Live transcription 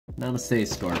Namaste,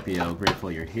 Scorpio.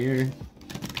 Grateful you're here.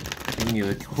 Giving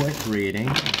you a quick reading.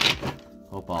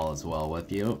 Hope all is well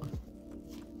with you.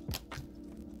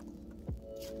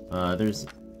 There's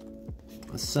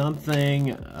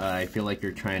something I feel like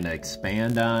you're trying to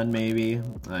expand on, maybe.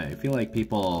 I feel like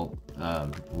people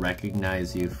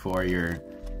recognize you for your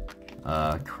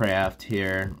craft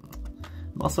here.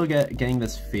 I'm also getting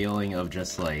this feeling of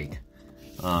just like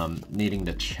needing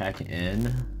to check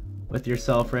in with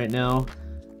yourself right now.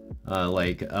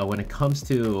 When it comes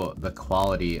to the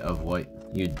quality of what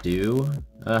you do,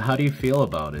 how do you feel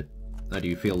about it? Do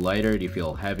you feel lighter? Do you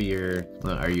feel heavier?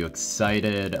 Are you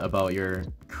excited about your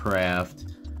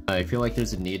craft? I feel like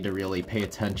there's a need to really pay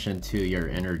attention to your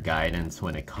inner guidance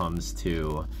when it comes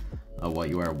to what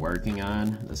you are working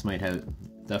on. This might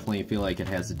definitely feel like it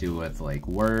has to do with like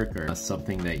work or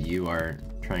something that you are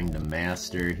trying to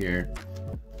master here.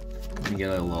 Let me get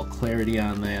a little clarity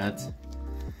on that.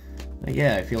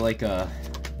 Yeah, I feel like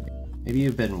maybe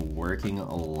you've been working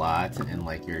a lot and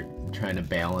like you're trying to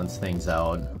balance things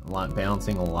out,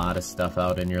 balancing a lot of stuff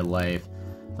out in your life.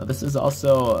 This is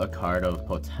also a card of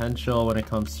potential when it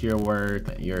comes to your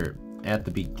work. You're at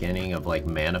the beginning of like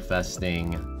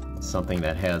manifesting something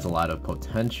that has a lot of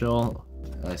potential.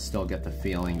 I still get the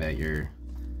feeling that you're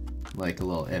like a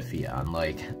little iffy on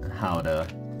like how to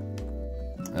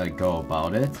go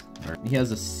about it. He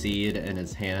has a seed in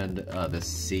his hand. The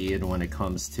seed, when it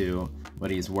comes to what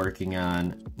he's working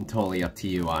on, totally up to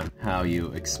you on how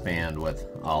you expand with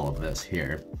all of this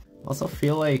here. Also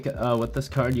feel like with this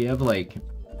card you have like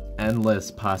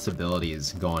endless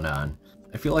possibilities going on.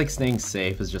 I feel like staying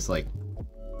safe is just like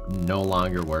no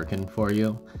longer working for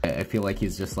you. I feel like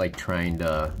he's just like trying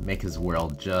to make his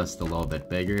world just a little bit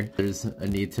bigger. There's a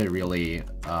need to really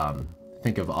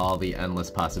think of all the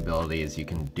endless possibilities you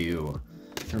can do.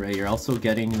 Right, you're also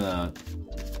getting the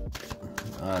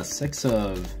Six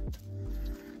of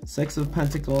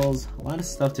Pentacles. A lot of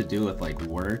stuff to do with like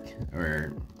work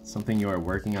or something you are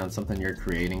working on, something you're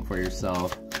creating for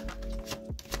yourself.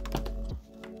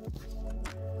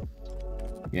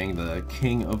 Getting the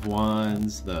King of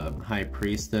Wands, the High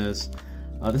Priestess.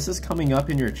 This is coming up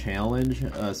in your challenge,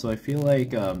 so I feel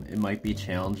like it might be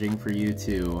challenging for you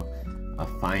to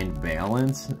find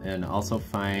balance and also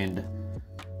find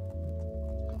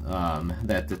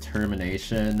that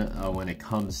determination when it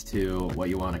comes to what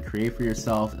you want to create for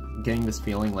yourself. Getting this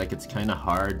feeling like it's kind of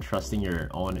hard trusting your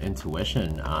own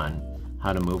intuition on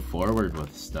how to move forward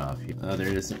with stuff.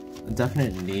 There's a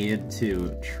definite need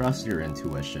to trust your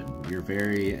intuition. You're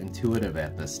very intuitive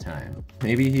at this time.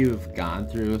 Maybe you've gone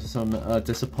through some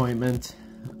disappointment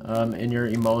in your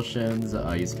emotions.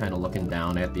 He's kind of looking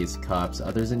down at these cups.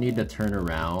 There's a need to turn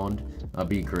around,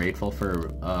 be grateful for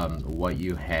what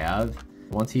you have.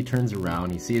 Once he turns around,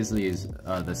 he sees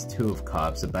this Two of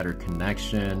Cups, a better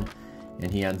connection, and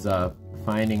he ends up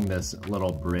finding this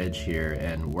little bridge here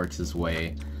and works his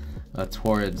way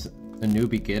towards a new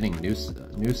beginning,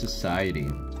 new society.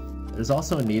 There's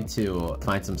also a need to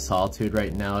find some solitude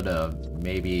right now to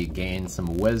maybe gain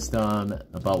some wisdom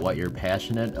about what you're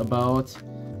passionate about.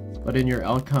 But in your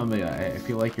outcome, I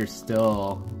feel like you're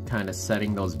still kind of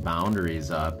setting those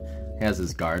boundaries up. He has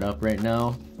his guard up right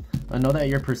now. Know that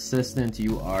you're persistent,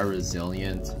 you are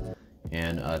resilient,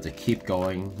 and to keep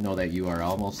going, know that you are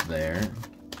almost there.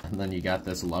 And then you got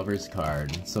this Lover's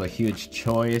card. So a huge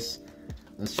choice.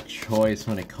 This choice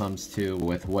when it comes to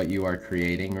with what you are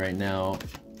creating right now,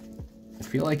 I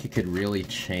feel like it could really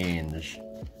change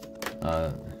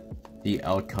the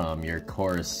outcome, your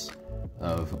course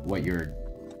of what you're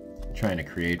trying to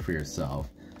create for yourself.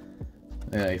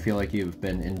 I feel like you've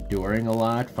been enduring a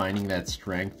lot, finding that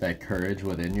strength, that courage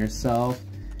within yourself,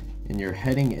 and you're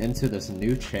heading into this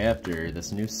new chapter,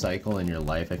 this new cycle in your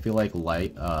life. I feel like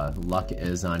luck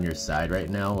is on your side right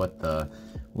now with the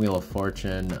Wheel of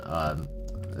Fortune.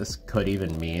 This could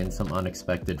even mean some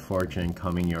unexpected fortune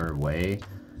coming your way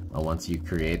once you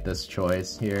create this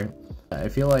choice here. I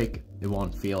feel like it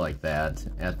won't feel like that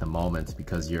at the moment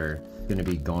because you're going to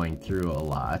be going through a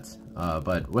lot.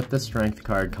 But with the Strength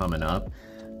card coming up,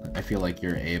 I feel like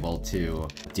you're able to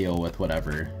deal with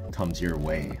whatever comes your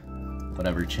way,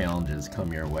 whatever challenges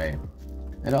come your way.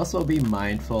 And also be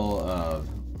mindful of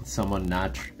someone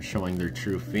not showing their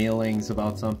true feelings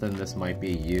about something. This might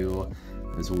be you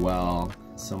as well.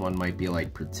 Someone might be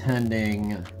like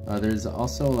pretending. There's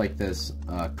also like this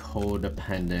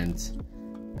codependent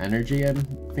energy I'm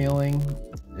feeling.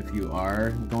 If you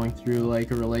are going through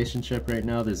like a relationship right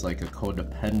now, there's like a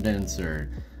codependence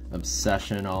or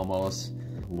obsession almost.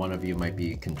 One of you might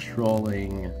be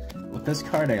controlling. With this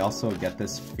card, I also get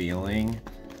this feeling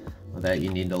that you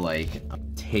need to like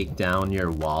take down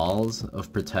your walls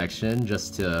of protection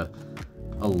just to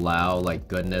allow like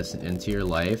goodness into your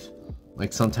life.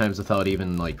 Like sometimes without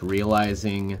even like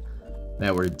realizing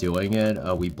that we're doing it,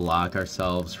 we block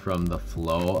ourselves from the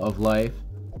flow of life.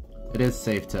 It is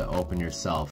safe to open yourself